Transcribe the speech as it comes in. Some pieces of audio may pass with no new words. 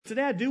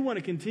Today I do want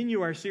to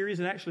continue our series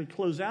and actually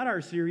close out our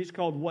series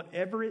called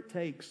Whatever It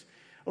Takes.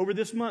 Over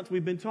this month,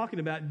 we've been talking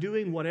about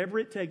doing whatever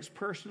it takes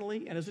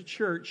personally and as a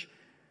church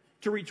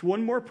to reach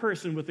one more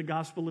person with the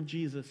gospel of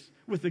Jesus,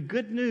 with the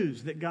good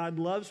news that God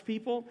loves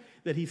people,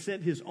 that He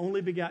sent His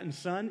only begotten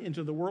Son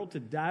into the world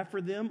to die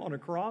for them on a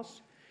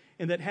cross,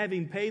 and that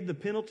having paid the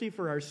penalty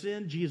for our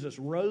sin, Jesus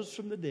rose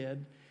from the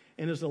dead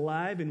and is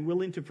alive and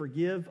willing to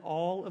forgive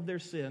all of their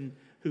sin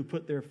who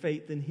put their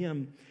faith in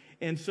Him.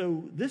 And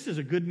so this is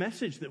a good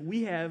message that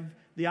we have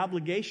the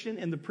obligation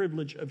and the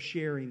privilege of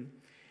sharing.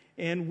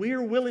 And we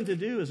are willing to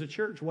do as a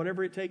church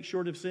whatever it takes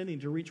short of sinning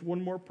to reach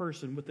one more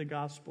person with the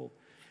gospel.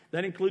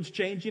 That includes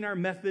changing our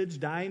methods,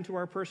 dying to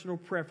our personal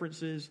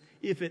preferences,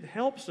 if it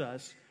helps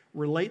us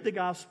relate the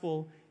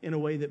gospel in a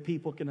way that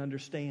people can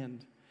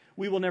understand.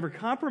 We will never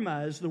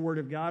compromise the Word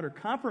of God or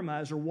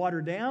compromise or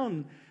water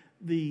down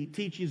the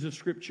teachings of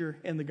Scripture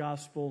and the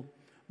gospel,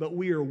 but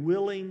we are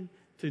willing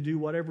to do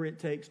whatever it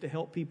takes to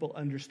help people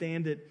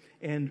understand it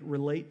and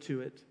relate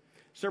to it.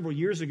 Several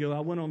years ago, I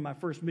went on my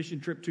first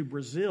mission trip to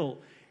Brazil,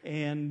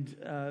 and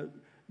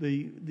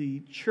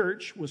the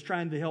church was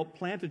trying to help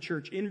plant a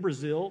church in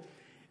Brazil.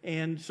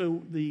 And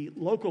so the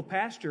local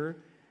pastor,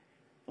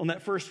 on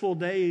that first full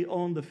day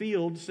on the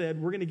field,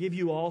 said, we're going to give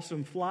you all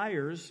some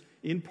flyers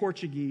in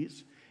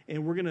Portuguese,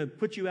 and we're going to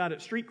put you out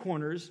at street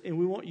corners, and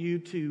we want you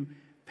to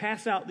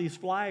pass out these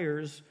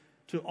flyers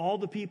to all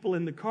the people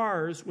in the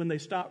cars when they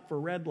stop for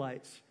red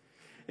lights.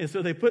 And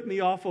so they put me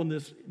off on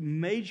this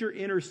major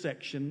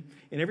intersection,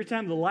 and every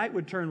time the light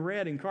would turn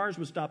red and cars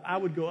would stop, I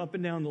would go up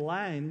and down the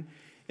line,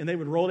 and they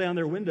would roll down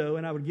their window,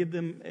 and I would give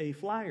them a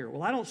flyer.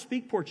 Well, I don't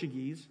speak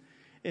Portuguese,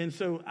 and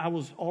so I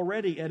was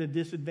already at a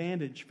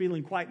disadvantage,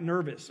 feeling quite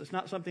nervous. It's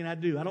not something I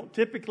do. I don't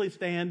typically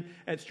stand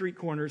at street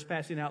corners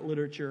passing out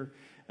literature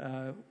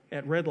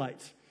at red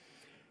lights.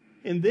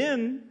 And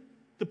then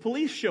the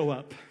police show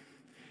up.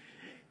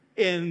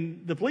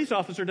 And the police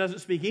officer doesn't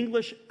speak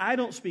English. I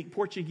don't speak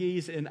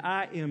Portuguese, and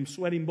I am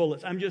sweating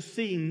bullets. I'm just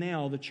seeing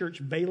now the church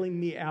bailing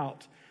me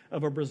out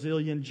of a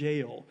Brazilian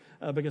jail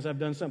because I've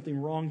done something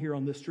wrong here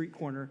on this street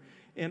corner.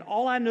 And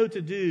all I know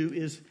to do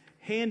is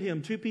hand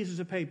him two pieces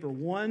of paper.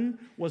 One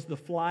was the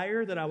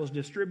flyer that I was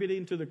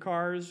distributing to the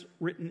cars,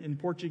 written in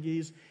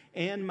Portuguese,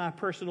 and my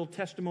personal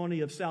testimony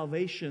of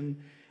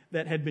salvation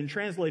that had been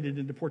translated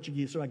into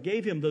Portuguese. So I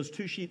gave him those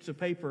two sheets of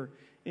paper,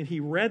 and he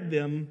read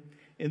them.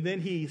 And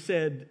then he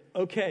said,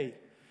 okay.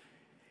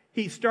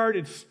 He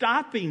started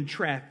stopping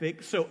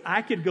traffic so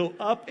I could go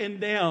up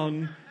and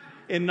down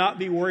and not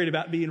be worried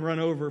about being run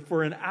over.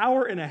 For an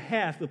hour and a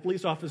half, the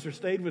police officer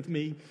stayed with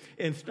me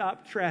and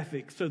stopped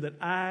traffic so that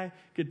I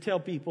could tell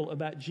people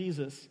about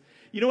Jesus.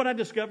 You know what I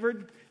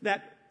discovered?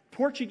 That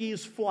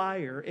Portuguese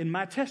flyer and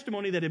my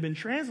testimony that had been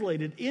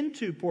translated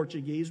into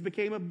Portuguese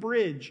became a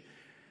bridge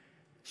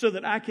so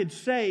that I could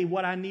say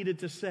what I needed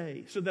to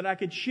say, so that I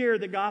could share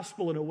the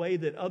gospel in a way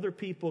that other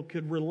people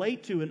could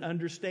relate to and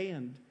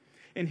understand.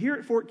 And here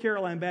at Fort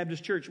Caroline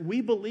Baptist Church, we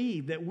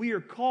believe that we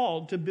are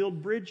called to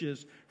build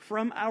bridges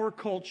from our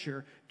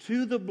culture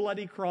to the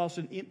bloody cross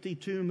and empty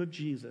tomb of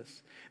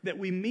Jesus. That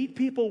we meet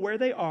people where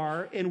they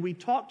are and we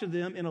talk to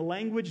them in a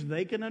language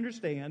they can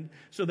understand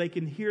so they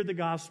can hear the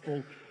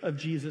gospel of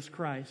Jesus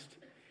Christ.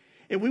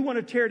 And we want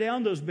to tear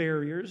down those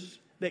barriers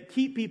that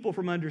keep people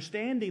from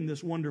understanding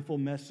this wonderful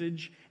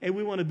message, and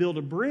we want to build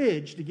a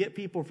bridge to get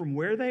people from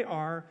where they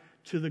are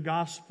to the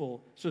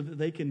gospel so that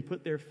they can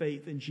put their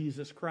faith in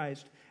Jesus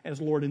Christ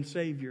as Lord and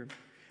Savior.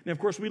 Now, of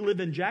course, we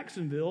live in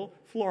Jacksonville,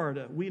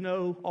 Florida. We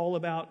know all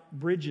about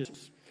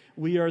bridges.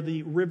 We are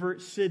the river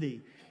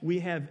city.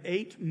 We have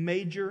 8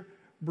 major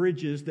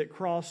bridges that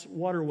cross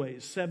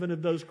waterways. 7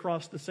 of those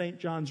cross the St.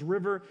 Johns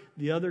River.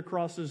 The other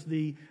crosses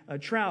the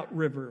Trout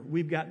River.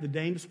 We've got the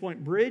Dames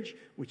Point Bridge,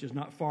 which is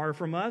not far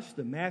from us,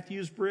 the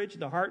Matthews Bridge,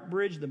 the Hart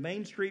Bridge, the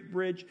Main Street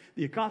Bridge,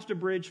 the Acosta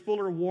Bridge,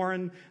 Fuller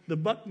Warren, the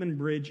Buckman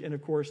Bridge, and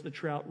of course the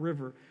Trout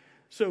River.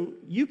 So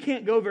you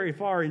can't go very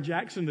far in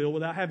Jacksonville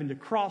without having to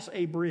cross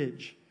a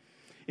bridge.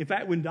 In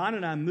fact, when Don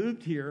and I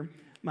moved here,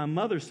 my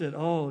mother said,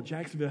 oh,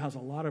 Jacksonville has a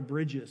lot of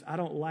bridges. I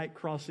don't like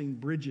crossing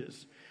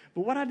bridges.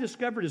 But what I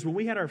discovered is when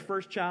we had our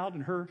first child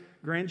and her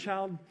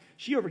grandchild,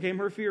 she overcame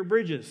her fear of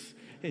bridges,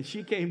 and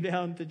she came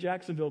down to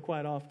Jacksonville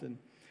quite often.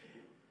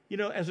 You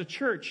know, as a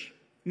church,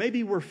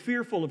 maybe we're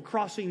fearful of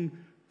crossing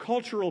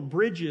cultural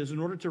bridges in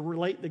order to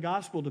relate the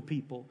gospel to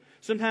people.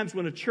 Sometimes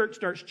when a church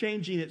starts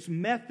changing its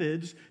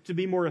methods to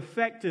be more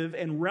effective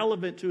and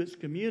relevant to its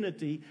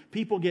community,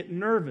 people get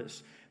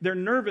nervous. They're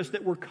nervous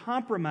that we're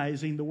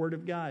compromising the Word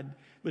of God.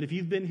 But if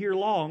you've been here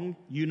long,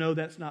 you know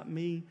that's not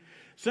me.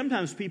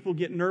 Sometimes people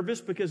get nervous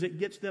because it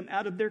gets them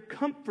out of their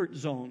comfort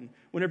zone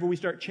whenever we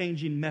start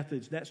changing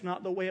methods. That's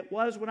not the way it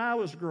was when I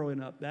was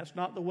growing up. That's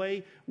not the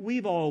way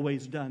we've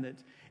always done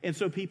it. And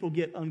so people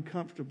get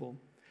uncomfortable.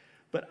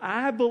 But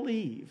I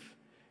believe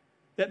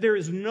that there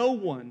is no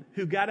one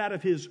who got out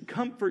of his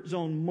comfort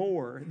zone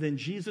more than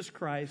Jesus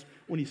Christ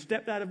when He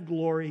stepped out of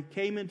glory,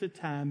 came into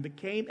time,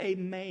 became a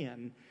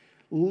man,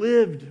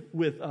 lived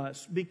with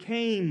us,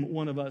 became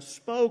one of us,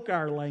 spoke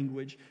our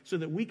language so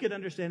that we could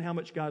understand how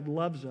much God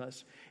loves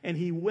us. And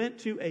he went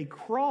to a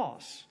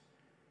cross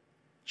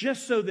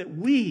just so that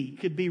we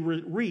could be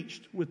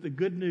reached with the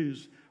good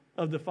news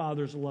of the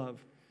Father's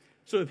love.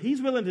 So if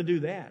he's willing to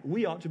do that,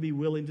 we ought to be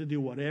willing to do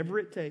whatever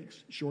it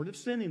takes, short of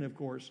sinning, of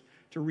course,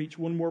 to reach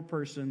one more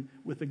person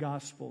with the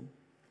gospel.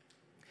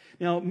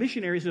 Now,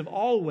 missionaries have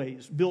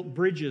always built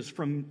bridges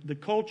from the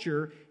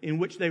culture in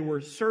which they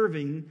were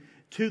serving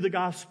to the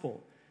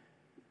gospel.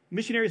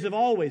 Missionaries have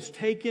always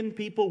taken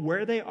people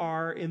where they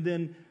are and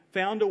then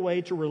found a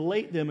way to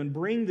relate them and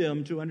bring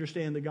them to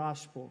understand the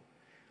gospel.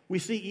 We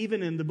see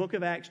even in the book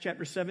of Acts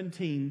chapter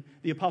 17,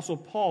 the Apostle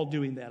Paul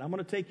doing that. I'm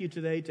going to take you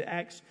today to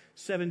Acts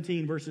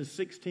 17, verses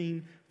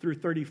 16 through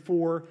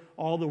 34.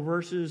 All the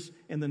verses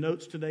and the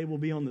notes today will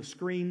be on the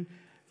screen.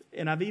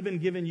 And I've even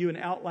given you an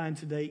outline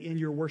today in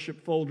your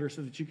worship folder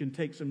so that you can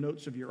take some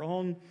notes of your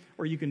own,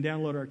 or you can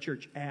download our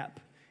church app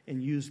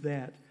and use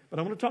that. But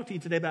I want to talk to you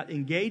today about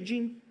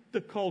engaging the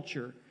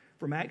culture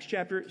from Acts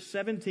chapter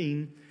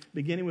 17,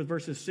 beginning with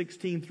verses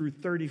 16 through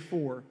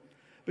 34.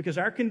 Because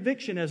our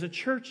conviction as a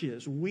church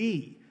is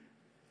we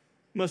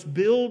must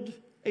build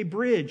a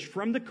bridge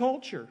from the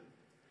culture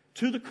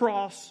to the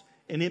cross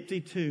and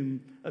empty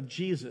tomb of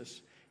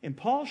Jesus. And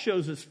Paul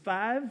shows us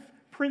 5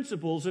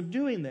 principles of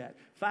doing that.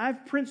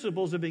 5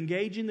 principles of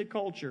engaging the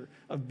culture,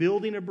 of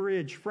building a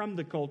bridge from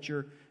the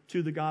culture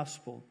to the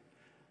gospel.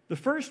 The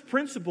first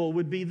principle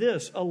would be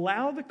this: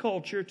 allow the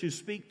culture to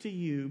speak to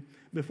you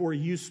before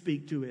you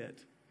speak to it.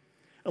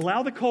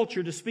 Allow the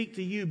culture to speak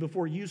to you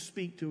before you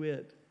speak to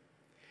it.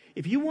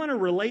 If you want to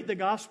relate the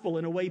gospel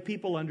in a way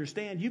people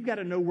understand, you've got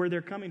to know where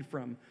they're coming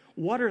from.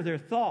 What are their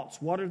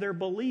thoughts? What are their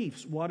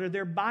beliefs? What are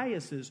their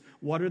biases?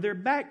 What are their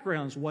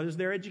backgrounds? What is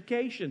their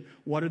education?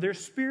 What are their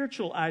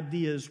spiritual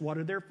ideas? What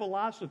are their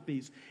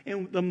philosophies?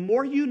 And the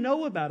more you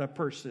know about a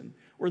person,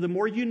 or the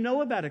more you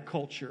know about a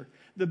culture,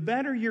 the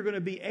better you're going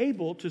to be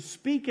able to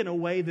speak in a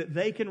way that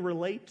they can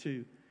relate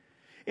to.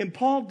 And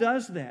Paul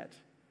does that.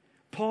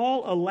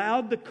 Paul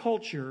allowed the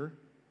culture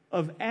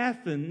of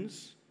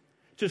Athens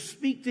to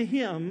speak to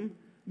him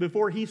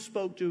before he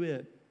spoke to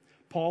it.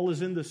 Paul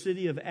is in the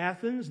city of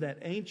Athens, that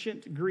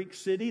ancient Greek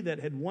city that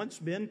had once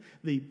been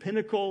the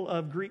pinnacle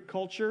of Greek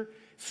culture.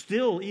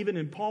 Still, even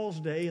in Paul's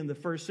day in the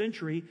first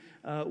century,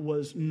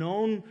 was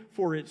known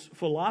for its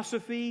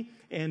philosophy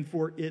and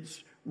for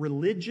its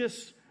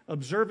religious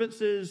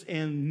observances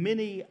and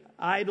many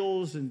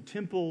idols and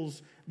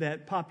temples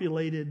that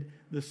populated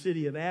the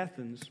city of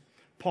Athens.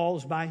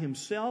 Paul's by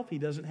himself. He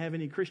doesn't have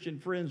any Christian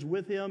friends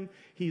with him.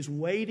 He's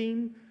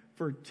waiting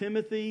for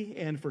Timothy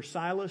and for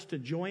Silas to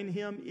join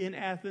him in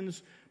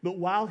Athens. But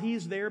while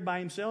he's there by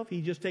himself,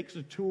 he just takes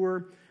a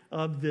tour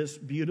of this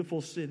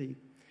beautiful city.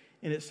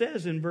 And it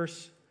says in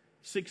verse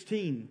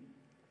 16,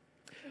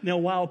 now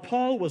while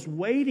Paul was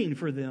waiting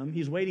for them,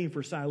 he's waiting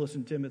for Silas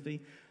and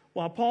Timothy,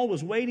 while Paul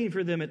was waiting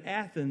for them at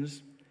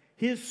Athens,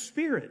 his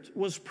spirit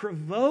was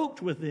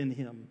provoked within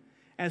him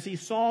as he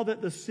saw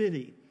that the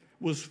city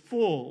was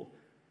full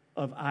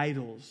of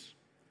idols.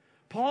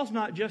 Paul's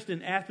not just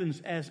in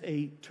Athens as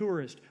a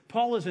tourist.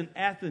 Paul is in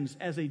Athens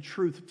as a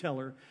truth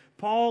teller.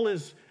 Paul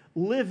is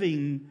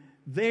living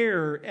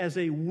there as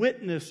a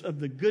witness of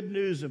the good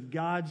news of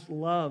God's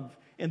love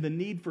and the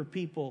need for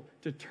people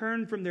to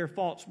turn from their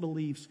false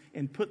beliefs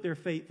and put their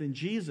faith in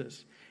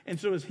Jesus. And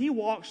so as he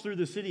walks through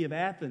the city of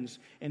Athens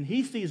and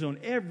he sees on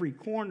every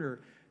corner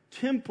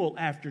temple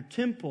after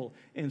temple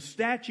and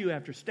statue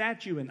after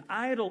statue and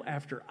idol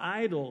after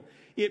idol,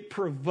 it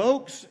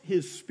provokes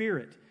his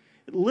spirit.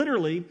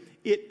 Literally,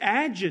 it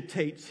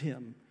agitates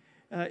him.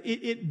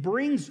 It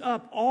brings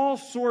up all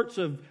sorts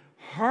of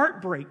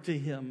heartbreak to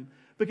him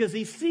because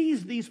he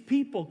sees these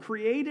people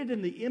created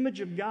in the image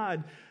of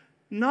God,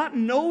 not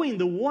knowing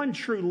the one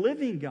true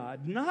living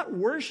God, not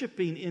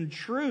worshiping in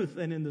truth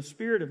and in the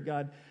Spirit of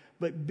God,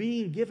 but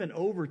being given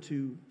over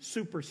to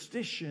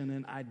superstition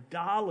and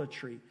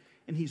idolatry.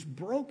 And he's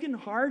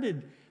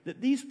brokenhearted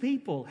that these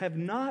people have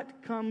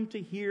not come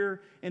to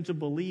hear and to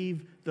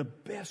believe the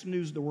best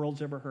news the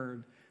world's ever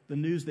heard, the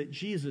news that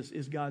Jesus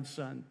is God's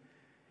Son.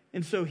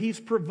 And so he's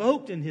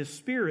provoked in his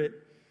spirit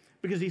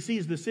because he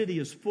sees the city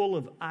is full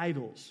of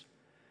idols.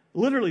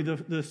 Literally,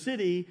 the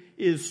city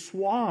is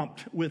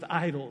swamped with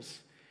idols.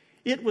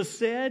 It was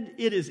said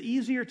it is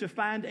easier to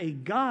find a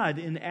god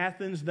in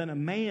Athens than a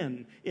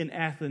man in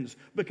Athens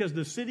because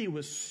the city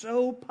was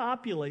so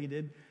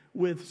populated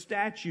with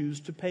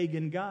statues to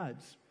pagan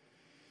gods.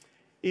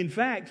 In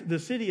fact, the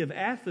city of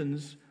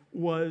Athens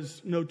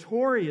was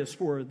notorious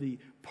for the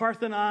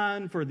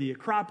Parthenon, for the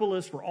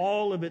Acropolis, for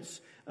all of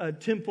its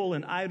temple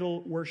and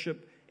idol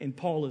worship, and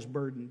Paul is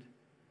burdened.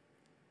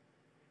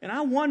 And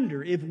I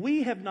wonder if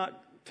we have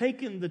not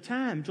taken the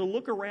time to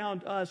look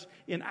around us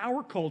in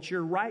our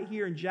culture right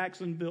here in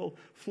Jacksonville,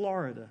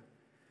 Florida.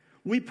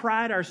 We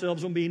pride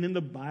ourselves on being in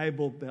the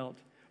Bible Belt.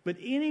 But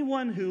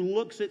anyone who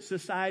looks at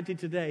society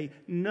today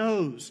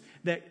knows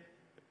that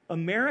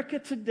America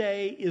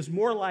today is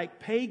more like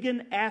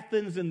pagan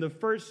Athens in the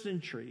first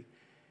century.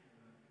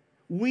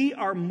 We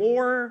are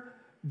more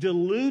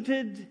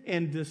diluted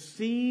and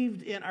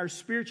deceived in our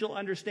spiritual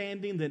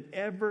understanding than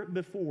ever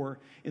before.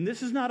 And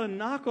this is not a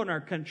knock on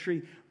our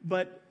country,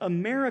 but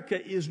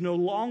America is no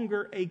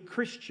longer a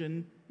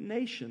Christian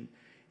nation.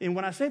 And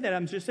when I say that,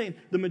 I'm just saying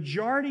the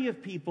majority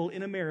of people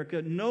in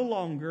America no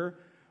longer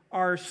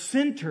are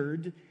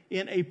centered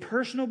in a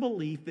personal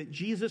belief that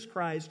Jesus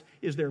Christ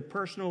is their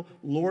personal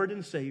Lord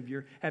and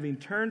Savior, having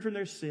turned from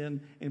their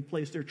sin and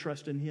placed their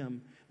trust in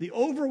Him. The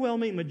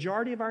overwhelming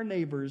majority of our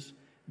neighbors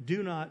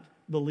do not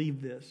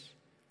believe this.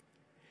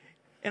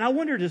 And I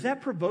wonder, does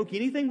that provoke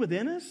anything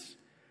within us?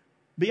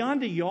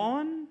 Beyond a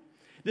yawn?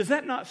 Does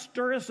that not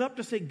stir us up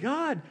to say,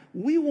 God,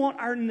 we want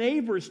our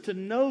neighbors to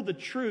know the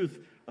truth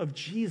of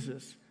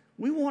Jesus.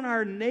 We want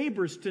our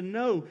neighbors to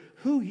know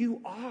who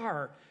you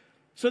are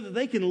so that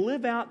they can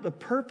live out the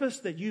purpose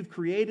that you've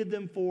created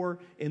them for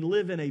and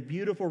live in a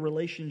beautiful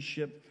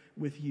relationship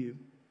with you.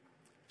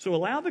 So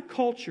allow the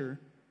culture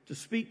to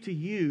speak to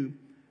you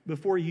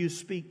before you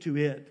speak to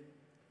it.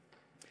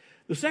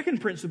 The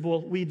second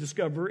principle we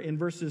discover in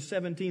verses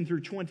 17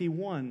 through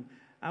 21,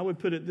 I would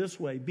put it this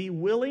way: be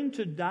willing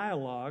to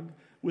dialogue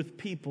with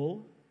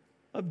people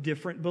of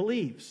different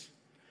beliefs.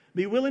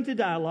 Be willing to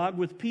dialogue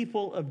with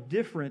people of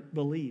different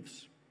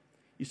beliefs.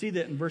 You see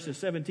that in verses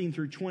 17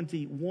 through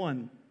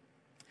 21.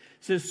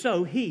 It says,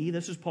 so he,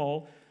 this is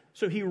Paul,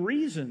 so he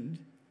reasoned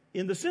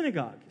in the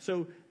synagogue.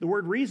 So the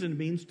word reason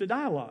means to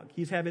dialogue.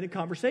 He's having a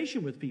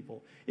conversation with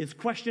people. It's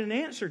question and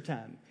answer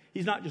time.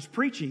 He's not just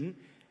preaching.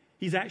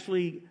 He's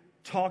actually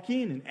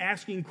talking and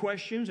asking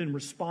questions and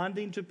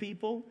responding to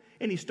people.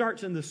 And he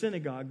starts in the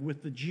synagogue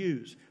with the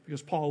Jews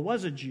because Paul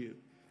was a Jew.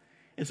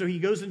 And so he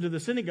goes into the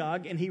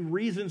synagogue and he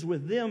reasons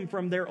with them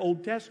from their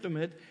Old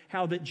Testament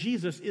how that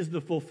Jesus is the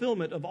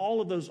fulfillment of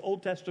all of those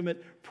Old Testament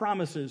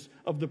promises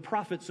of the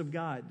prophets of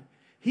God.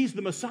 He's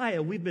the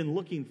Messiah we've been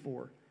looking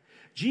for.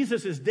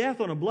 Jesus' death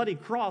on a bloody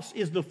cross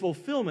is the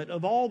fulfillment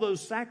of all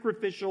those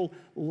sacrificial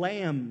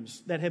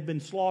lambs that have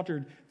been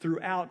slaughtered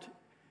throughout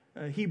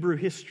Hebrew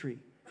history.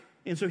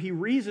 And so he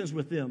reasons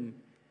with them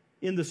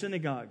in the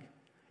synagogue.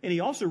 And he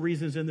also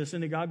reasons in the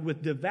synagogue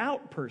with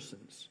devout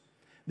persons.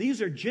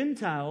 These are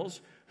Gentiles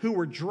who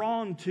were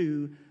drawn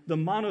to the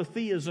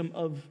monotheism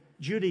of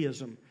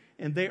Judaism.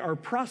 And they are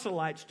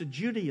proselytes to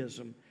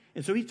Judaism.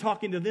 And so he's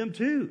talking to them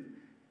too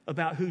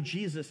about who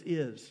Jesus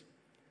is.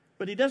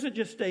 But he doesn't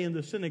just stay in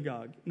the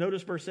synagogue.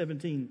 Notice verse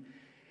 17.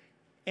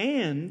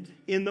 And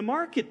in the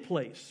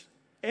marketplace,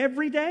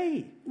 every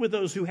day with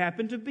those who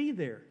happen to be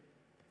there.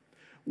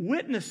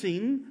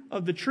 Witnessing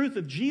of the truth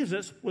of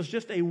Jesus was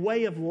just a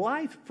way of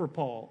life for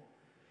Paul.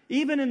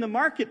 Even in the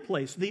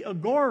marketplace, the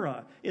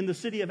agora in the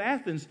city of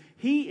Athens,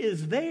 he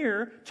is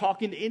there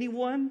talking to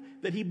anyone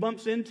that he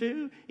bumps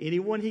into,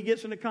 anyone he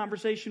gets in a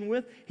conversation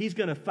with. He's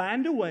going to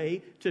find a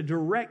way to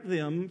direct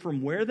them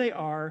from where they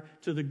are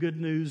to the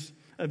good news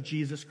of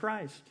Jesus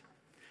Christ.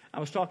 I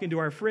was talking to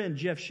our friend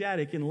Jeff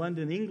Shattuck in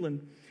London,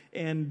 England,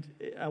 and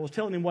I was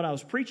telling him what I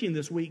was preaching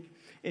this week,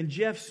 and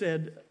Jeff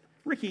said,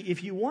 Ricky,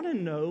 if you want to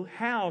know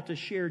how to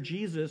share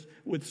Jesus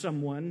with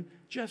someone,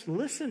 just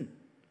listen,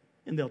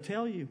 and they'll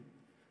tell you.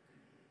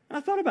 And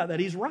I thought about that.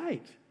 He's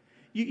right.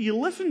 You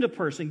listen to a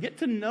person, get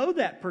to know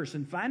that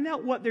person, find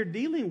out what they're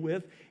dealing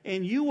with,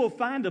 and you will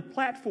find a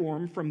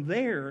platform from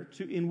there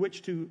in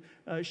which to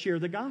share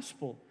the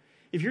gospel.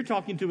 If you're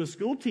talking to a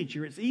school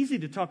teacher, it's easy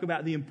to talk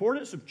about the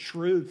importance of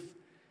truth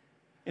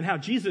and how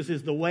Jesus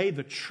is the way,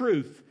 the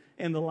truth,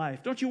 and the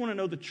life. Don't you want to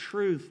know the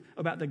truth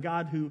about the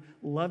God who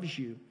loves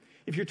you?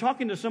 If you're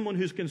talking to someone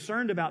who's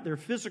concerned about their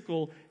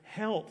physical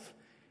health,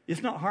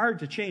 it's not hard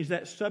to change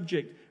that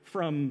subject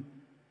from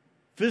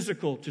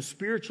physical to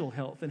spiritual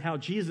health and how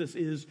Jesus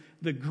is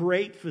the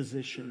great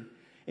physician.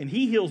 And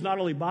he heals not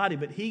only body,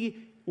 but he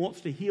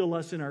wants to heal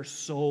us in our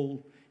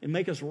soul and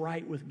make us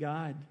right with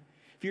God.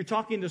 If you're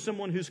talking to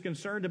someone who's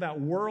concerned about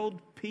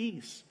world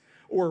peace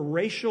or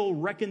racial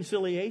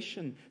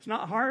reconciliation, it's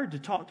not hard to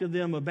talk to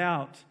them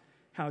about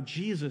how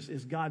Jesus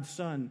is God's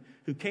Son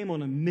who came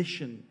on a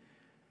mission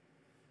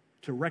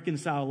to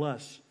reconcile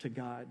us to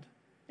God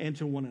and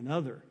to one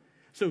another.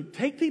 So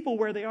take people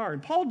where they are.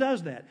 And Paul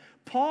does that.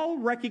 Paul,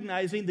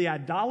 recognizing the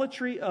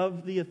idolatry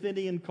of the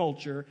Athenian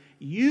culture,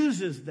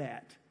 uses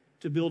that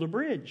to build a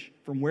bridge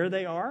from where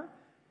they are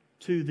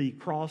to the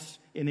cross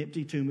and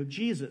empty tomb of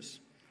Jesus.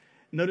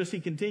 Notice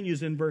he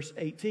continues in verse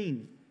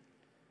 18.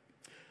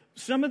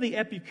 Some of the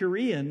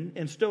Epicurean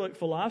and Stoic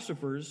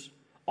philosophers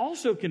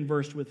also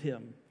conversed with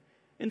him.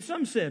 And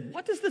some said,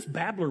 "What does this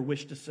babbler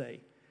wish to say?"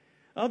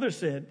 Others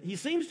said, "He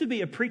seems to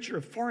be a preacher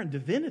of foreign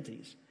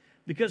divinities,"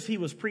 because he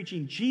was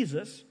preaching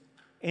Jesus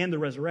and the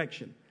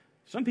resurrection.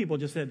 Some people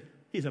just said,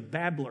 he's a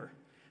babbler.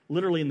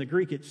 Literally in the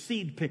Greek, it's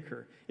seed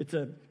picker. It's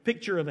a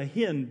picture of a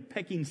hen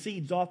pecking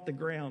seeds off the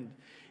ground.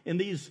 And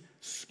these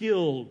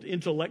skilled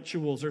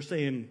intellectuals are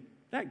saying,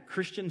 that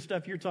Christian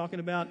stuff you're talking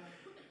about,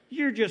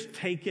 you're just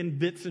taking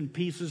bits and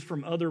pieces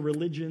from other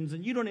religions,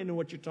 and you don't even know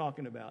what you're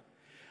talking about.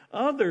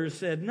 Others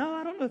said, no,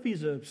 I don't know if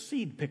he's a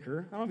seed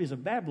picker. I don't know if he's a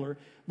babbler,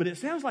 but it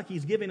sounds like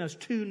he's giving us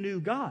two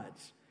new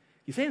gods.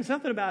 He's saying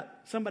something about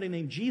somebody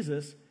named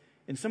Jesus,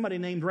 and somebody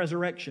named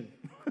resurrection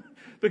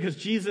because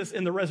Jesus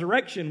and the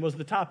resurrection was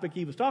the topic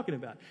he was talking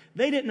about.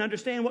 They didn't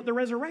understand what the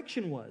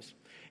resurrection was.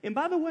 And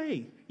by the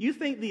way, you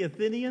think the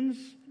Athenians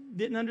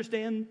didn't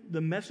understand the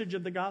message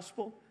of the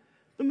gospel?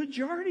 The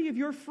majority of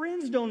your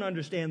friends don't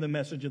understand the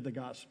message of the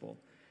gospel.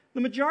 The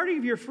majority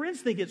of your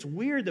friends think it's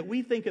weird that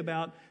we think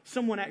about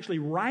someone actually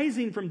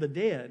rising from the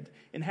dead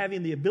and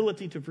having the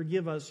ability to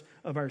forgive us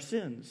of our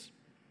sins.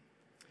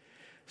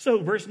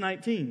 So, verse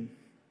 19,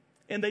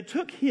 and they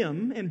took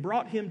him and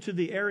brought him to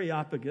the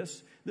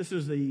Areopagus. This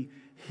is the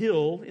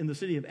hill in the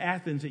city of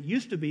Athens. It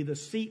used to be the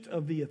seat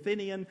of the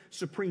Athenian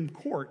Supreme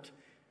Court.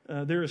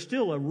 There is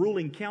still a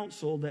ruling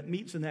council that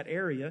meets in that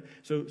area.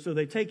 So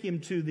they take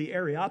him to the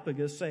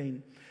Areopagus,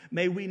 saying,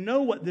 may we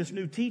know what this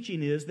new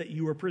teaching is that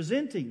you are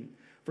presenting,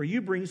 for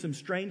you bring some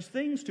strange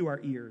things to our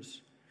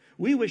ears.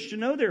 We wish to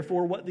know,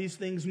 therefore, what these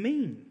things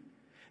mean.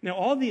 Now,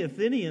 all the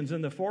Athenians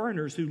and the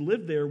foreigners who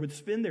lived there would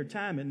spend their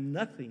time in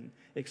nothing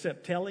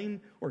except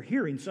telling or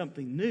hearing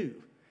something new.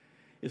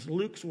 It's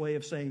Luke's way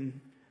of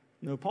saying,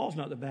 no, Paul's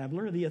not the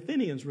babbler. The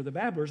Athenians were the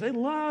babblers. They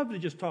loved to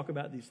just talk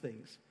about these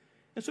things.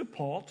 And so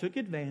Paul took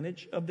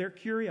advantage of their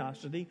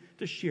curiosity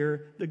to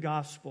share the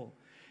gospel.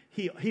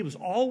 He was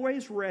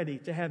always ready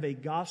to have a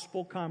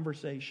gospel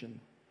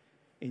conversation.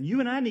 And you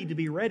and I need to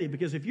be ready,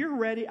 because if you're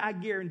ready, I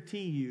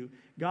guarantee you,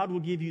 God will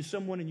give you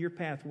someone in your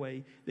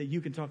pathway that you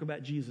can talk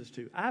about Jesus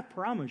to. I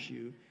promise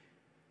you,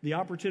 the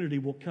opportunity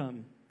will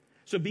come.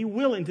 So be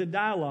willing to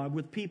dialogue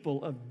with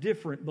people of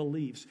different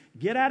beliefs.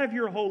 Get out of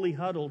your holy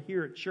huddle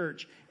here at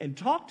church and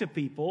talk to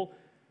people,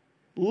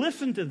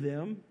 listen to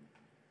them,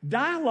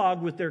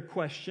 dialogue with their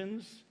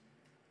questions,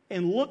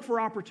 and look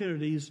for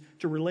opportunities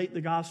to relate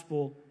the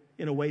gospel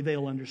in a way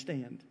they'll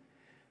understand.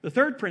 The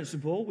third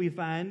principle we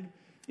find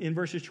in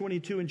verses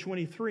 22 and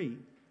 23,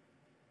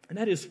 and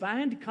that is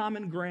find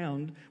common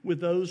ground with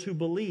those who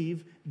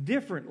believe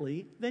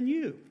differently than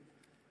you.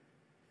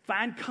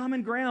 Find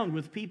common ground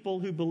with people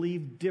who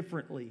believe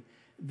differently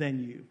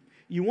than you.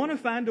 You want to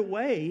find a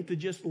way to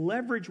just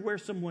leverage where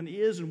someone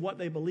is and what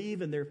they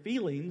believe and their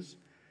feelings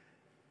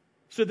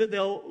so that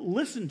they'll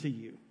listen to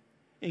you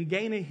and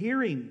gain a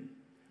hearing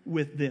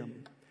with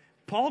them.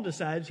 Paul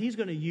decides he's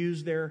going to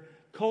use their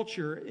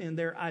culture and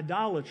their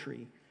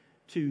idolatry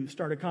to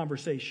start a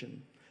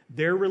conversation.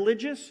 They're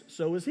religious,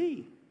 so is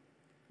he.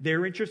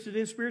 They're interested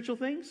in spiritual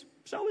things,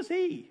 so is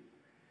he.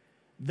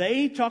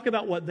 They talk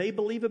about what they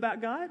believe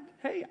about God.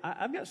 Hey,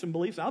 I've got some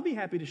beliefs I'll be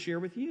happy to share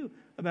with you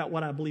about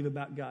what I believe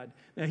about God.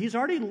 Now, he's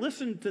already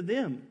listened to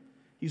them.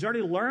 He's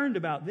already learned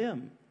about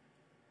them.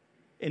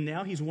 And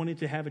now he's wanting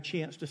to have a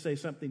chance to say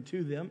something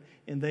to them,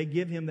 and they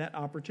give him that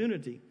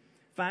opportunity.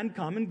 Find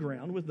common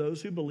ground with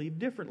those who believe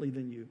differently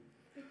than you.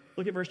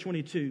 Look at verse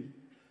 22.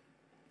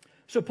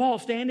 So Paul,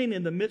 standing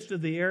in the midst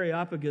of the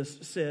Areopagus,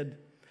 said,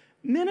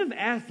 men of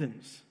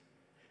Athens,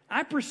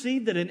 I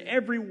perceive that in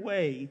every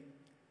way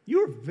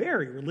you are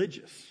very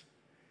religious.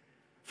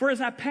 For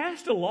as I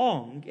passed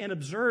along and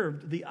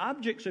observed the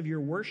objects of your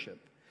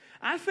worship,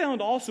 I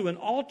found also an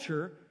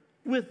altar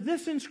with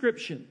this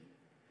inscription,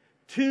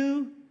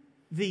 to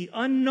the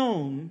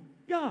unknown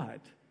God.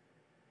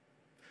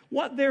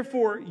 What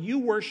therefore you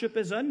worship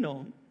as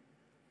unknown,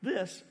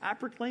 this I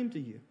proclaim to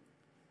you.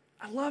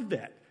 I love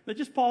that. Now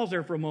just pause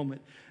there for a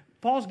moment.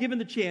 Paul's given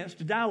the chance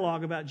to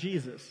dialogue about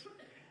Jesus.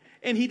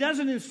 And he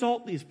doesn't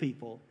insult these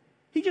people.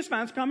 He just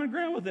finds common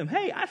ground with them.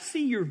 Hey, I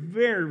see you're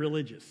very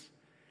religious.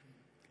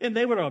 And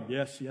they would go,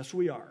 yes,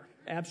 we are.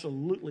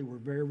 Absolutely, we're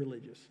very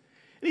religious.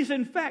 And he said,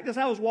 in fact, as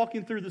I was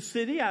walking through the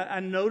city, I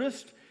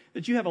noticed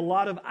that you have a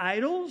lot of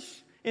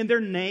idols, and they're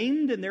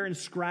named and they're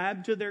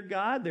inscribed to their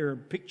God. They're a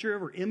picture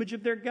or image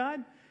of their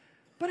God.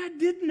 But I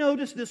did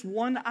notice this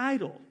one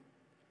idol.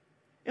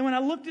 And when I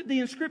looked at the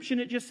inscription,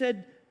 it just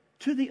said,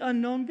 to the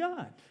unknown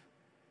God.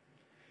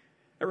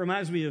 That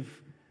reminds me of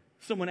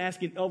someone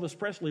asking Elvis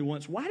Presley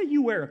once, why do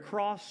you wear a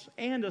cross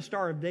and a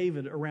Star of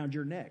David around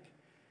your neck?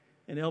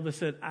 And Elvis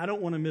said, I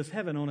don't want to miss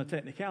heaven on a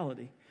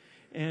technicality.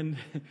 And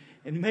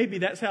maybe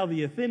that's how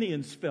the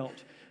Athenians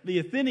felt. The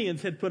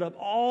Athenians had put up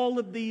all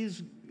of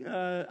these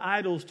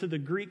idols to the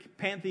Greek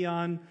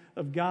pantheon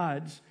of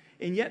gods,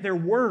 and yet they're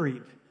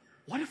worried.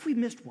 What if we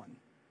missed one?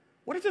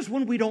 What if there's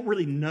one we don't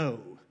really know?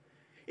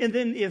 And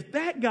then if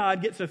that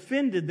God gets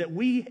offended that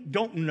we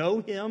don't know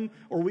him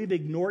or we've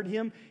ignored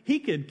him, he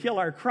could kill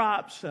our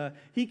crops,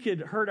 he could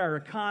hurt our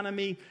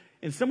economy,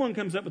 and someone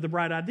comes up with a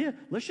bright idea.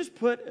 Let's just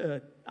put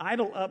an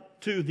idol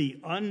up to the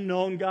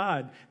unknown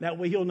God. That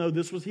way he'll know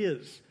this was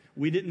his.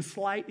 We didn't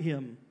slight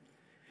him.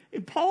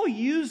 And Paul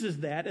uses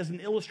that as an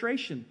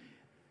illustration.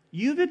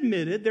 You've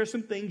admitted there's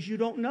some things you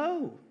don't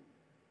know.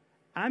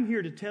 I'm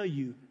here to tell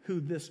you who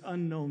this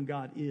unknown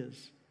God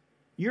is.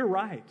 You're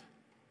right.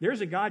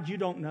 There's a God you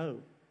don't know.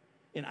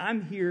 And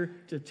I'm here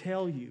to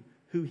tell you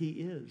who he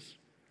is.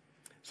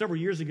 Several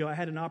years ago, I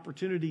had an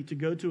opportunity to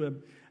go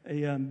to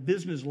a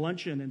business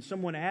luncheon, and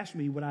someone asked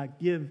me would I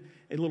give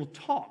a little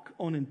talk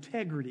on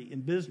integrity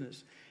in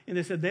business. And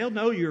they said, they'll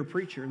know you're a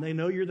preacher, and they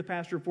know you're the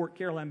pastor of Fort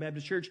Caroline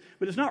Baptist Church,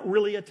 but it's not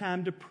really a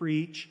time to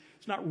preach.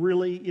 It's not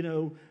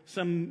really,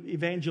 some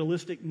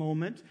evangelistic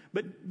moment,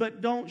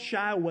 but don't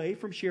shy away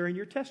from sharing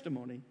your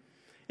testimony.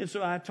 And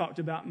so I talked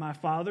about my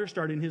father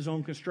starting his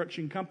own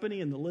construction company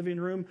in the living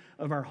room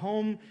of our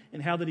home,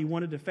 and how that he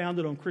wanted to found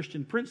it on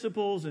Christian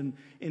principles and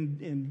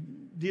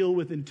deal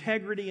with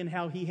integrity, and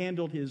how he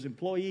handled his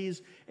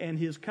employees and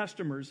his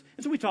customers.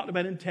 And so we talked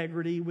about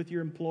integrity with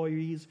your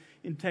employees,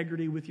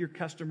 integrity with your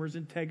customers,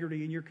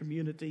 integrity in your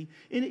community,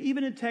 and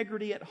even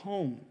integrity at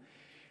home.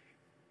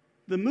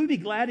 The movie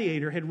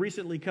Gladiator had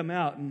recently come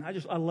out, and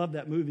I love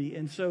that movie.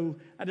 And so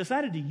I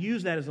decided to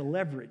use that as a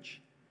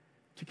leverage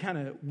to kind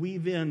of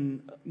weave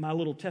in my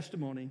little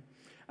testimony.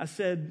 I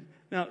said,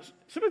 now,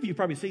 some of you have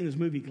probably seen this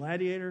movie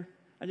Gladiator.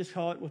 I just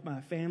saw it with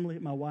my family,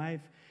 my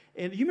wife.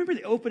 And you remember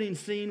the opening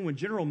scene when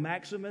General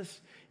Maximus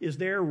is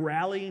there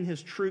rallying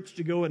his troops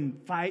to go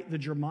and fight the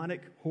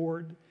Germanic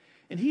horde?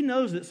 And he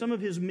knows that some of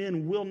his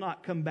men will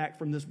not come back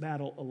from this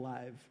battle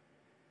alive.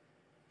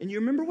 And you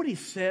remember what he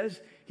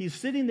says? He's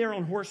sitting there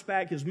on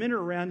horseback, his men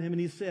are around him,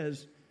 and he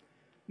says,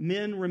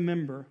 "Men,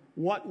 remember,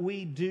 what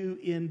we do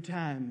in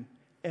time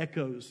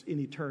echoes in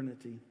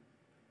eternity."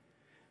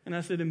 And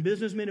I said, and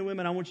businessmen and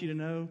women, I want you to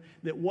know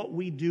that what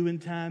we do in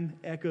time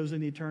echoes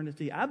in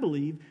eternity. I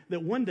believe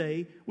that one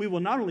day we will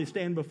not only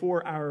stand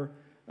before our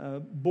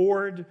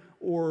board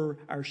or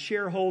our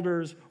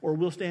shareholders, or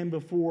we'll stand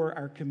before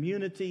our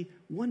community.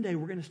 One day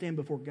we're going to stand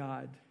before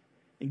God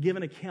and give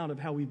an account of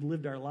how we've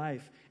lived our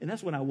life. And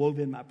that's when I wove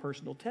in my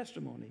personal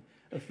testimony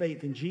of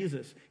faith in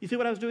Jesus. You see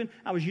what I was doing?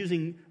 I was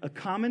using a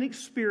common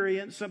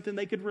experience, something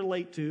they could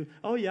relate to.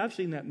 Oh yeah, I've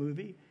seen that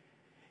movie.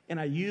 And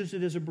I used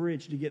it as a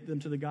bridge to get them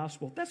to the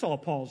gospel. That's all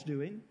Paul's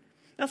doing.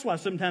 That's why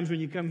sometimes when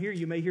you come here,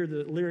 you may hear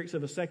the lyrics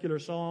of a secular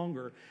song,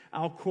 or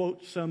I'll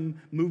quote some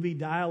movie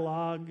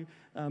dialogue.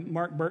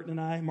 Mark Burton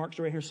and I, Mark's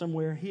right here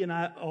somewhere, he and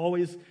I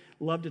always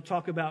love to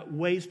talk about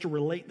ways to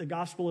relate the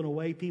gospel in a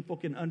way people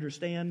can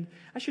understand.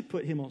 I should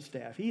put him on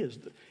staff. He's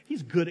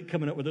good at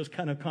coming up with those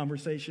kind of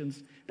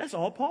conversations. That's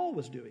all Paul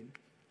was doing.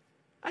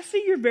 I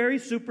see you're very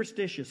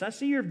superstitious. I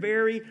see you're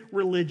very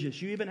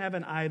religious. You even have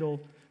an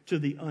idol to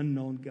the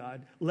unknown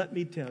God. Let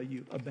me tell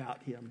you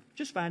about him.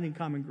 Just finding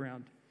common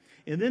ground.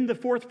 And then the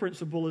fourth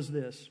principle is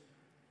this: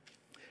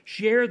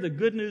 share the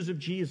good news of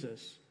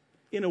Jesus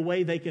in a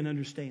way they can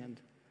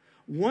understand.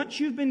 Once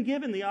you've been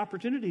given the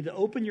opportunity to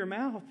open your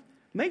mouth,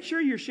 make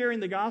sure you're sharing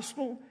the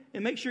gospel,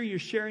 and make sure you're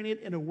sharing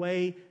it in a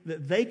way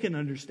that they can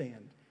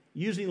understand,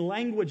 using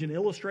language and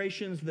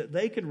illustrations that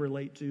they can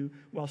relate to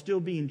while still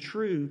being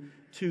true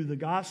to the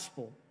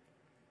gospel.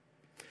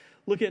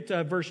 Look at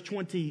verse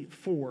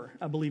 24,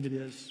 I believe it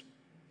is.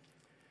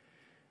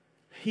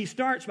 He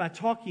starts by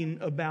talking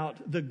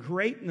about the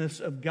greatness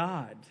of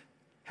God,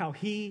 how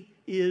he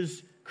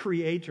is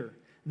creator.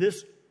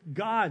 This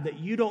God that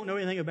you don't know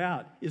anything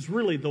about is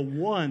really the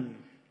one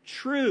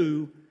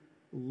true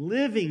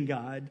living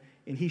God,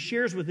 and he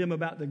shares with them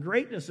about the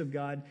greatness of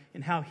God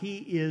and how he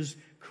is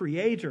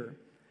creator.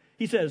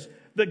 He says,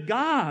 the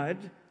God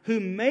who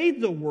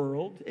made the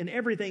world and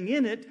everything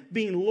in it,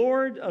 being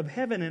Lord of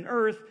heaven and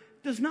earth,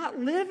 does not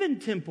live in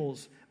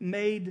temples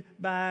made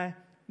by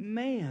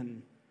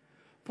man.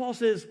 Paul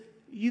says,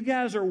 you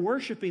guys are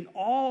worshiping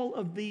all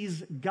of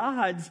these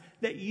gods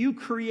that you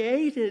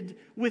created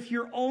with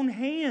your own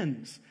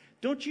hands.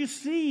 Don't you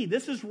see?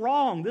 This is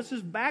wrong. This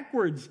is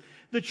backwards.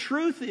 The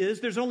truth is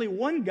there's only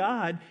one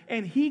God,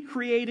 and he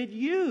created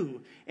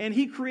you, and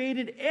he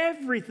created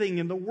everything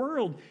in the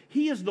world.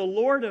 He is the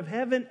Lord of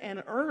heaven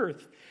and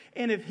earth.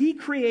 And if he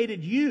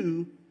created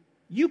you,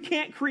 you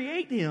can't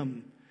create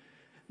him.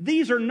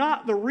 These are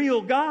not the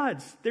real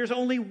gods. There's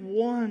only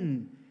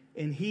one,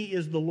 and he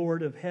is the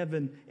Lord of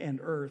heaven and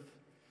earth.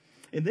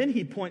 And then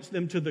he points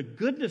them to the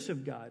goodness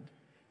of God.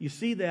 You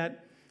see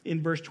that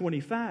in verse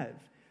 25.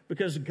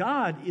 Because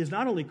God is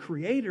not only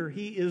creator,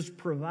 he is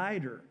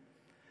provider.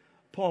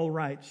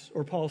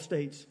 Paul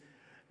states,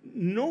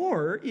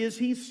 nor is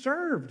he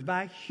served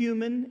by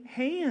human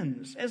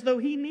hands, as though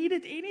he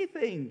needed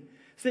anything,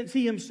 since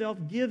he himself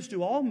gives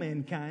to all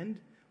mankind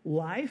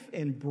life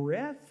and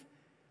breath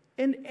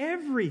and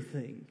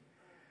everything.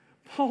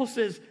 Paul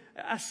says,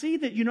 I see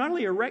that you not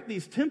only erect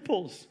these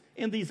temples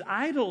and these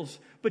idols,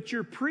 but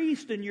your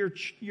priest and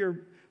your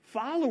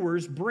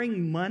followers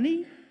bring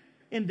money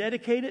and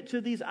dedicate it to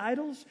these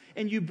idols,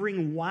 and you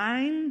bring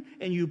wine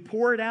and you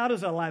pour it out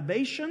as a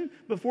libation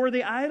before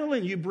the idol,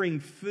 and you bring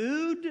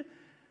food.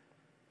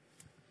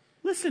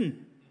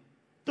 Listen,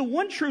 the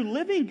one true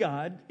living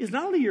God is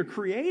not only your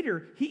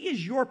creator, he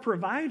is your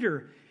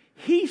provider.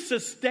 He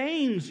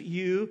sustains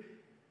you.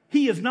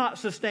 He is not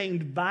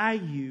sustained by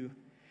you.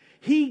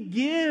 He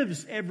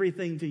gives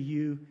everything to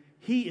you.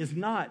 He is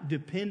not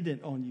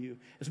dependent on you.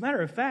 As a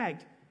matter of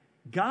fact,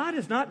 God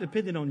is not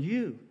dependent on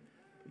you.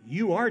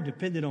 You are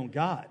dependent on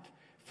God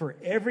for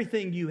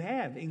everything you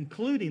have,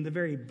 including the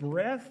very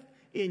breath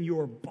in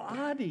your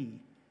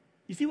body.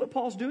 You see what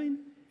Paul's doing?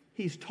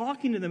 He's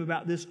talking to them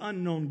about this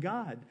unknown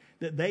God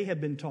that they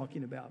have been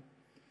talking about.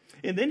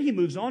 And then he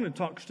moves on and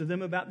talks to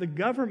them about the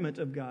government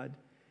of God.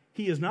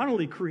 He is not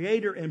only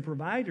creator and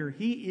provider,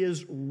 he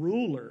is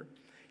ruler.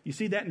 You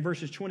see that in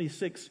verses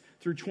 26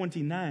 through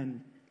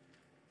 29.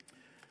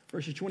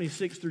 Verses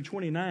 26 through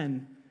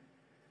 29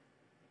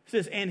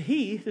 says, and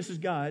he, this is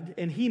God,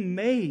 and he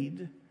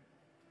made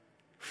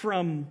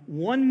from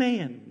one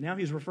man, now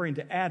he's referring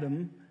to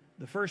Adam,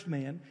 the first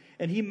man,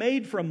 and he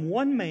made from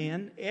one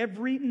man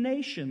every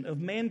nation of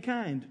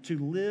mankind to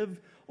live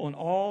on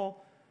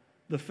all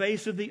the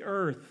face of the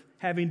earth,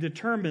 having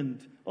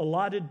determined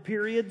allotted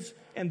periods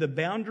and the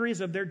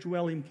boundaries of their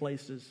dwelling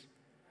places.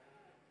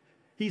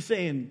 He's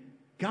saying,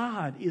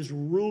 God is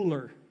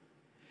ruler.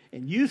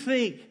 And you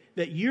think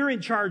that you're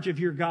in charge of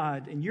your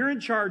God, and you're in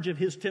charge of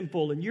his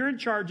temple, and you're in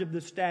charge of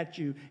the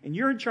statue, and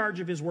you're in charge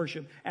of his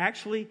worship.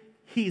 Actually,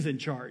 he's in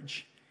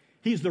charge.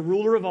 He's the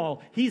ruler of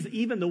all. He's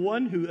even the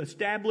one who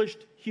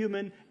established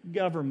human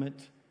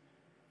government.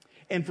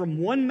 And from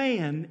one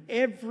man,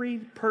 every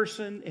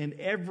person and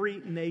every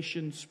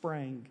nation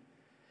sprang.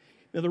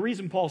 Now, the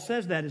reason Paul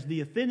says that is the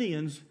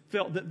Athenians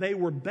felt that they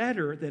were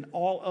better than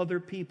all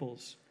other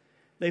peoples.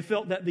 They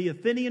felt that the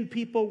Athenian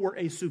people were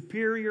a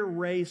superior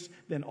race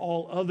than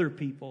all other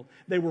people.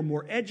 They were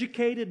more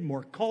educated,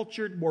 more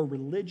cultured, more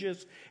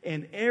religious,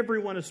 and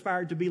everyone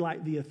aspired to be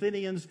like the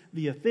Athenians.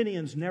 The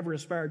Athenians never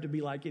aspired to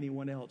be like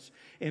anyone else.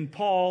 And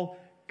Paul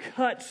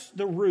cuts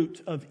the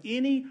root of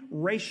any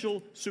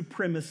racial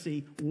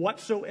supremacy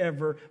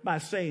whatsoever by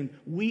saying,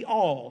 we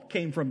all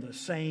came from the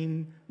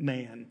same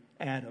man,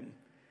 Adam.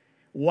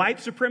 White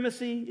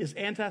supremacy is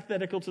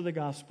antithetical to the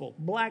gospel.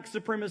 Black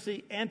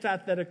supremacy,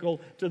 antithetical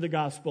to the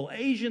gospel.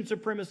 Asian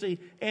supremacy,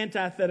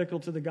 antithetical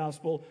to the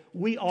gospel.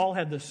 We all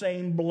have the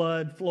same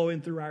blood flowing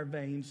through our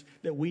veins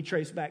that we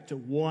trace back to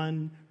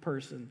one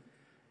person.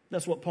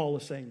 That's what Paul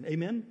is saying.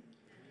 Amen?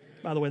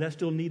 By the way, that's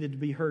still needed to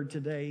be heard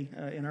today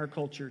in our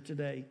culture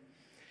today.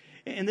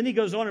 And then he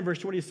goes on in verse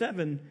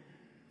 27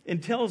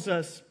 and tells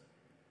us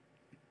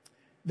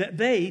that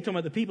they, talking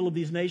about the people of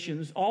these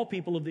nations, all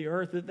people of the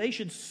earth, that they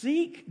should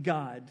seek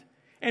God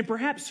and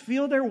perhaps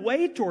feel their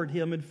way toward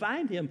him and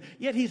find him.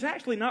 Yet he's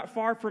actually not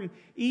far from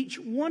each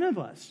one of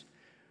us.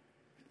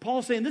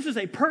 Paul's saying this is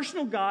a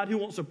personal God who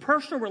wants a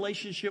personal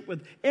relationship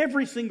with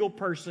every single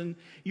person.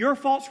 Your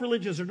false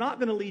religions are not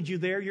going to lead you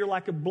there. You're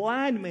like a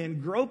blind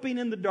man groping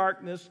in the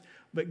darkness.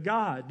 But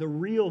God, the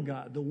real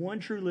God, the one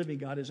true living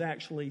God, is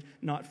actually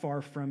not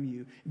far from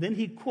you. Then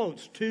he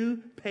quotes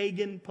two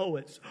pagan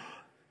poets.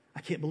 I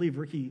can't believe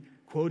Ricky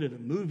quoted a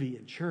movie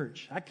in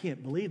church. I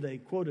can't believe they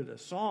quoted a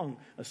song,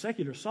 a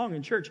secular song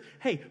in church.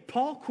 Hey,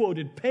 Paul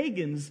quoted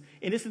pagans,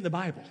 and it's in the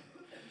Bible.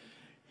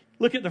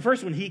 Look at the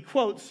first one. He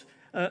quotes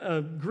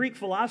a Greek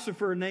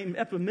philosopher named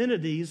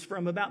Epimenides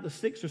from about the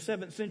 6th or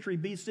 7th century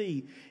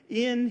BC.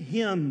 In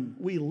him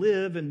we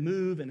live and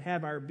move and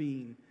have our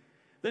being.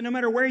 That no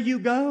matter where you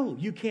go,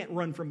 you can't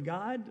run from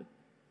God.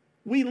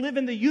 We live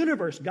in the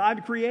universe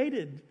God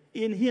created.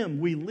 In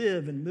him we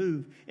live and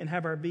move and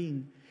have our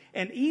being.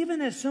 And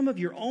even as some of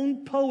your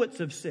own poets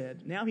have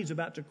said, now he's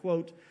about to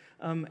quote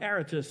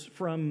Aratus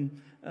from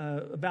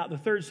about the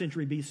 3rd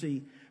century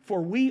BC,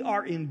 for we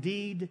are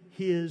indeed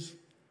his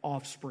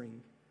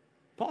offspring.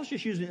 Paul's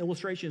just using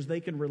illustrations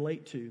they can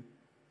relate to,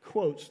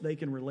 quotes they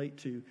can relate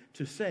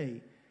to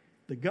say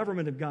the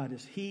government of God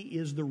is he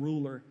is the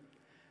ruler.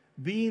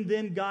 Being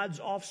then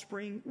God's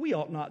offspring, we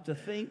ought not to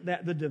think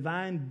that the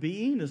divine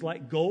being is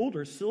like gold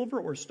or silver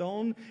or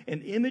stone,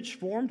 an image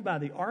formed by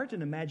the art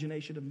and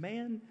imagination of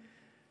man.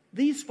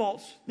 These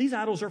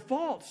idols are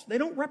false. They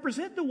don't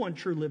represent the one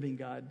true living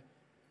God.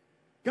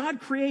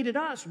 God created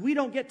us. We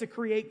don't get to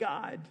create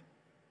God.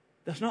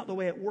 That's not the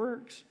way it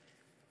works.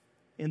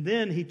 And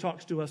then he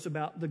talks to us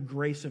about the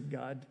grace of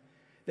God,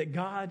 that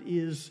God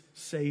is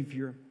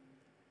Savior.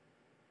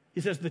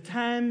 He says, the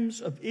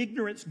times of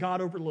ignorance God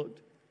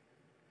overlooked.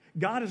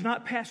 God has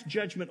not passed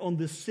judgment on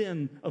this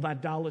sin of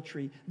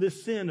idolatry,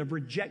 this sin of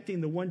rejecting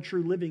the one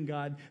true living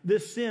God,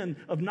 this sin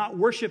of not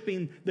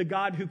worshiping the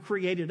God who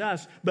created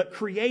us, but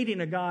creating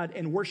a God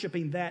and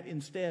worshiping that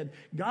instead.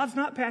 God's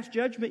not passed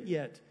judgment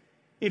yet.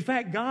 In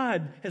fact,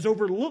 God has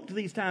overlooked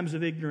these times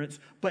of ignorance,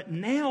 but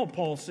now,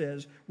 Paul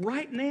says,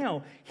 right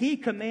now, he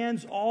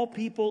commands all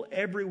people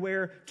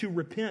everywhere to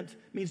repent.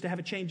 Means to have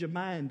a change of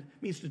mind,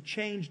 means to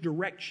change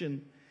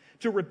direction,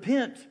 to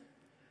repent.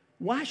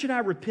 Why should I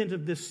repent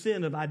of this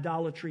sin of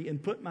idolatry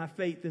and put my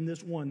faith in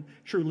this one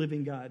true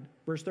living God?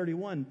 Verse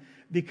 31,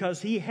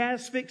 because he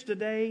has fixed a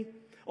day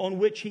on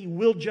which he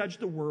will judge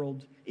the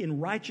world in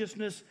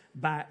righteousness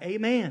by a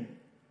man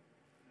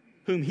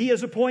whom he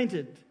has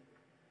appointed.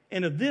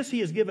 And of this he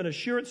has given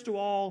assurance to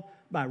all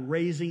by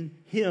raising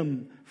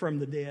him from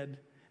the dead.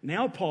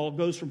 Now Paul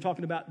goes from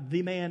talking about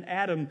the man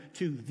Adam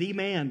to the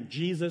man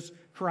Jesus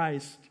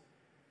Christ.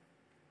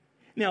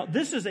 Now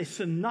this is a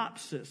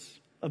synopsis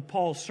of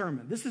Paul's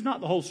sermon. This is not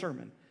the whole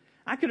sermon.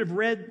 I could have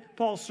read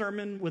Paul's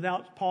sermon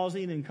without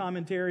pausing and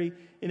commentary,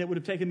 and it would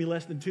have taken me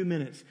less than 2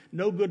 minutes.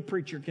 No good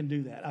preacher can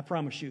do that, I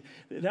promise you.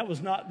 That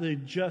was not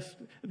this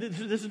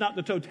is not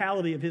the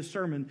totality of his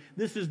sermon.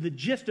 This is the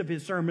gist of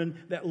his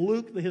sermon that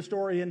Luke, the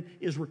historian,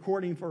 is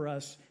recording for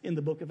us in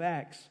the book of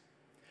Acts.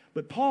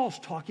 But Paul's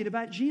talking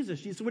about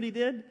Jesus. You see what he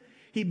did?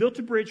 He built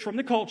a bridge from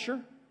the culture.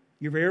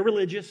 You're very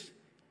religious.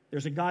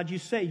 There's a God you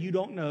say you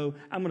don't know.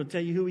 I'm going to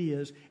tell you who he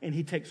is. And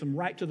he takes them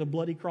right to the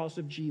bloody cross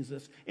of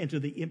Jesus and to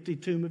the empty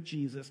tomb of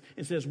Jesus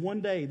and says,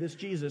 one day this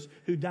Jesus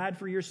who died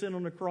for your sin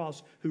on the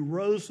cross, who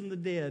rose from the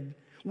dead,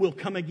 will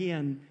come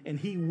again and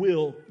he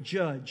will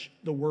judge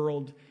the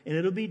world. And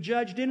it'll be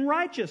judged in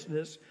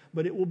righteousness,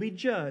 but it will be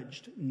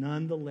judged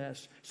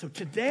nonetheless. So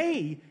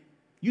today,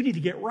 you need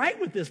to get right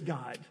with this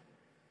God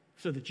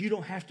so that you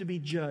don't have to be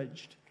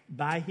judged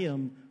by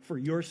him for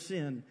your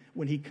sin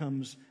when he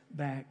comes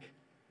back.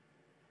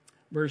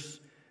 Verse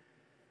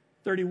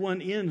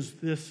 31 ends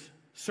this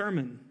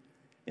sermon,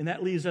 and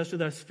that leads us to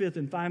this fifth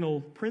and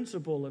final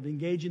principle of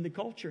engaging the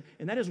culture,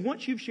 and that is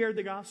once you've shared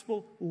the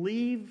gospel,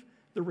 leave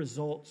the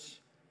results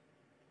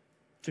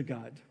to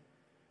God.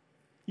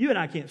 You and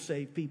I can't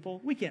save people.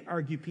 We can't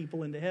argue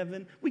people into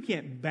heaven. We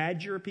can't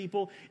badger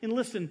people. And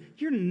listen,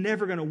 you're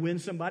never going to win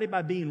somebody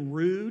by being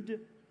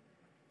rude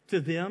to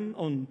them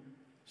on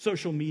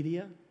social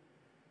media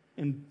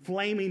and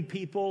flaming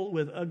people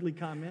with ugly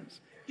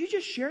comments. You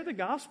just share the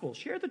gospel,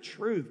 share the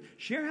truth,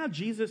 share how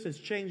Jesus has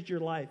changed your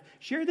life,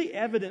 share the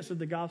evidence of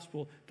the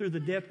gospel through the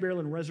death, burial,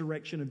 and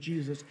resurrection of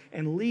Jesus,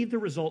 and leave the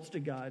results to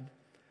God.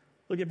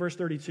 Look at verse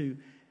 32.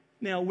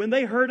 Now, when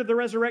they heard of the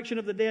resurrection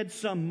of the dead,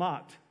 some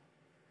mocked.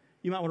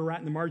 You might want to write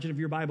in the margin of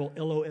your Bible,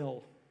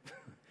 LOL.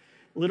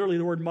 Literally,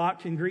 the word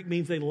mocked in Greek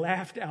means they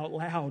laughed out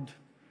loud.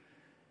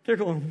 They're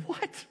going,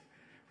 what?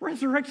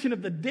 Resurrection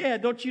of the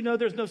dead? Don't you know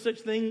there's no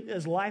such thing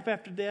as life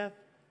after death?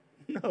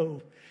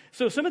 No.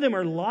 So some of them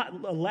are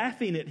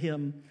laughing at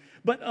him,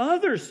 but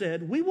others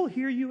said, we will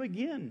hear you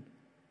again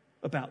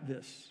about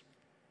this.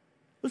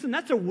 Listen,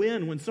 that's a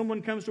win when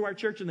someone comes to our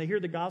church and they hear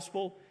the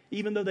gospel,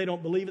 even though they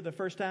don't believe it the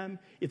first time.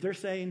 If they're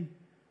saying,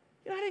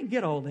 I didn't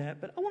get all that,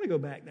 but I want to go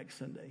back next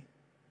Sunday.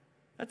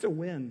 That's a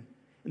win.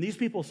 And these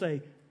people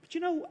say,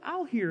 but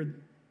I'll hear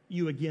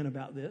you again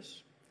about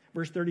this.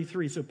 Verse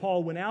 33, so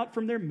Paul went out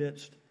from their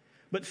midst,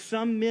 but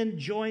some men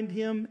joined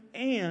him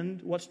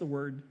and, what's the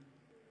word?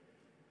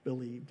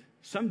 Believed.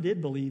 Some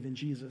did believe in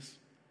Jesus.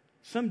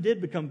 Some did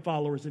become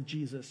followers of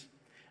Jesus,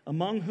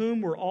 among whom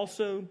were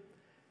also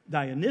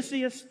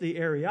Dionysius the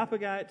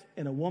Areopagite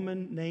and a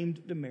woman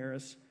named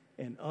Damaris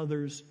and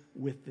others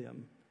with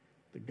them.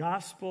 The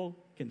gospel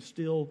can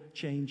still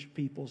change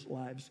people's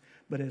lives.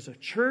 But as a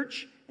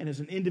church and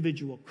as an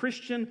individual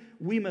Christian,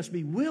 we must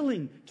be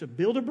willing to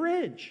build a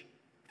bridge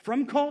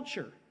from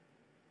culture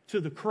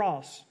to the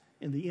cross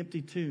and the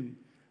empty tomb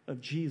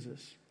of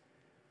Jesus.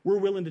 We're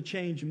willing to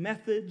change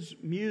methods,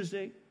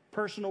 music,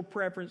 personal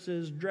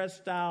preferences, dress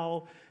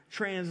style,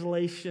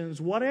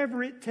 translations,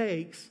 whatever it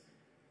takes,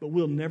 but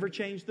we'll never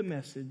change the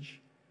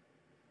message,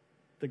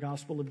 the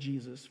gospel of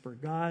Jesus. For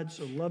God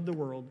so loved the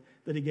world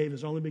that he gave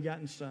his only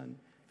begotten Son,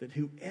 that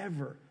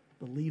whoever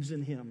believes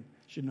in him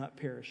should not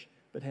perish,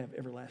 but have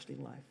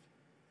everlasting life.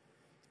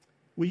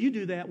 Will you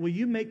do that? Will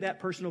you make that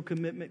personal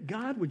commitment?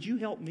 God, would you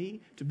help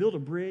me to build a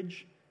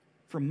bridge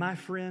from my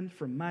friend,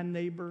 from my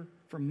neighbor,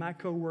 from my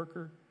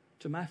coworker,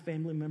 to my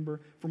family member,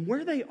 from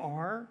where they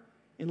are,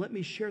 and let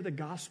me share the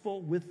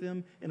gospel with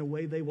them in a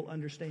way they will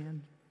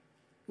understand?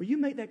 Will you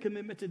make that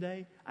commitment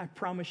today? I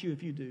promise you,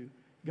 if you do,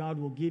 God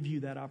will give you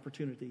that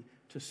opportunity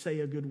to say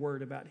a good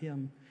word about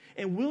him.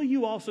 And will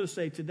you also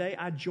say, today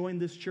I join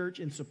this church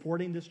in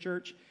supporting this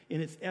church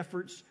in its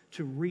efforts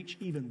to reach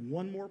even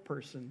one more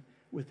person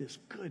with this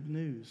good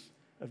news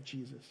of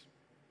Jesus?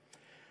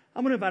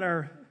 I'm going to invite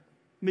our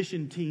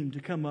mission team to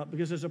come up,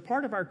 because as a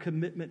part of our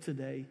commitment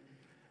today,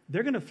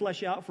 they're going to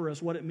flesh out for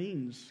us what it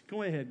means.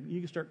 Go ahead. You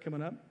can start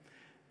coming up.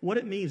 What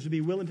it means to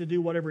be willing to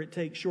do whatever it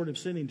takes short of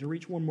sinning to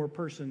reach one more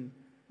person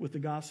with the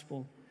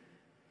gospel.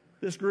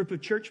 This group of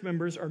church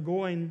members are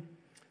going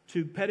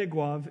to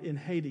Pétégouve in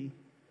Haiti.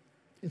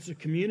 It's a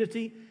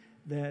community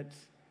that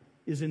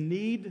is in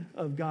need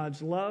of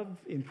God's love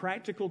in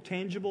practical,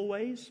 tangible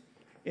ways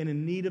and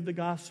in need of the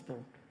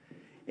gospel.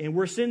 And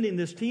we're sending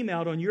this team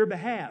out on your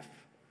behalf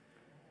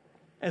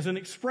as an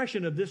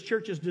expression of this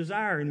church's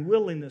desire and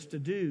willingness to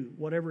do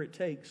whatever it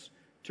takes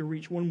to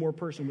reach one more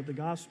person with the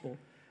gospel.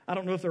 I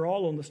don't know if they're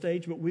all on the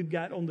stage, but we've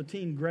got on the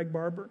team Greg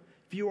Barber.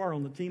 If you are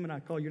on the team and I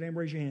call your name,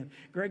 raise your hand.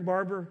 Greg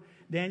Barber,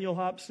 Daniel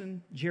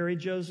Hobson, Jerry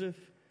Joseph,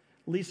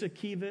 Lisa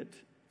Kievit,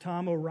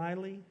 Tom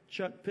O'Reilly,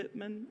 Chuck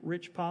Pittman,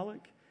 Rich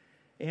Pollock,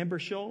 Amber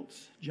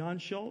Schultz, John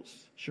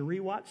Schultz,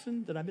 Cherie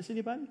Watson. Did I miss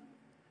anybody?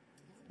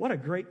 What a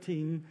great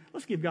team.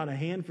 Let's give God a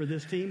hand for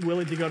this team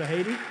willing to go to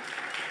Haiti.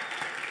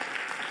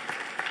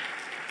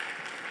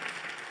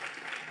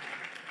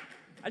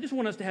 I just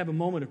want us to have a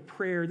moment of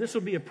prayer. This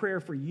will be a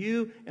prayer for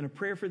you and a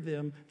prayer for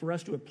them, for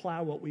us to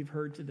apply what we've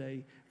heard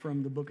today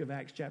from the book of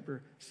Acts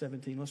chapter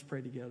 17. Let's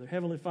pray together.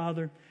 Heavenly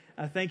Father,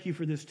 I thank you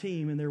for this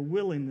team and their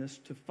willingness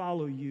to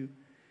follow you.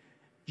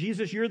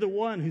 Jesus, you're the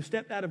one who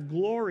stepped out of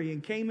glory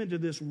and came into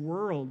this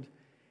world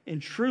and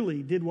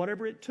truly did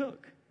whatever it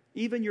took,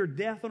 even your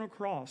death on a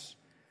cross,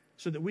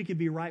 so that we could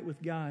be right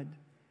with God.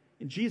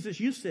 And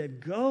Jesus, you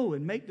said, go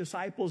and make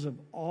disciples of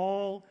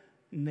all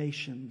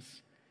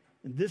nations.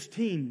 And this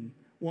team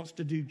wants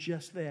to do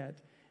just that.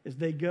 As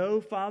they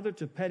go, Father,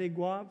 to Petit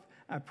Goâve,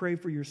 I pray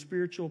for your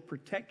spiritual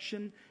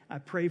protection. I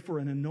pray for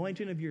an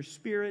anointing of your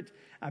Spirit.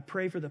 I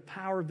pray for the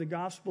power of the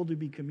gospel to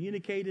be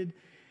communicated.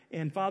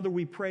 And Father,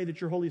 we pray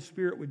that your Holy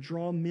Spirit would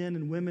draw men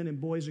and women and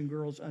boys and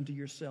girls unto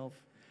yourself.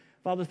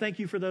 Father, thank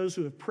you for those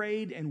who have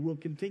prayed and will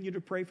continue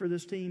to pray for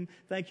this team.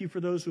 Thank you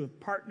for those who have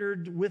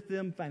partnered with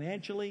them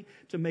financially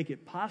to make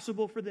it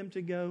possible for them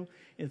to go.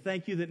 And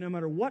thank you that no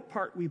matter what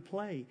part we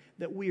play,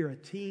 that we are a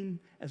team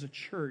as a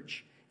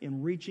church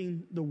in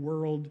reaching the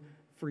world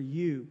for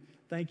you.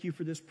 Thank you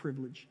for this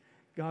privilege.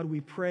 God,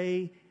 we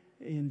pray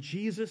in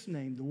Jesus'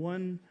 name, the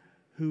one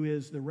who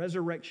is the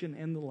resurrection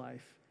and the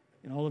life.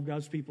 And all of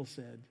God's people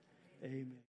said, amen.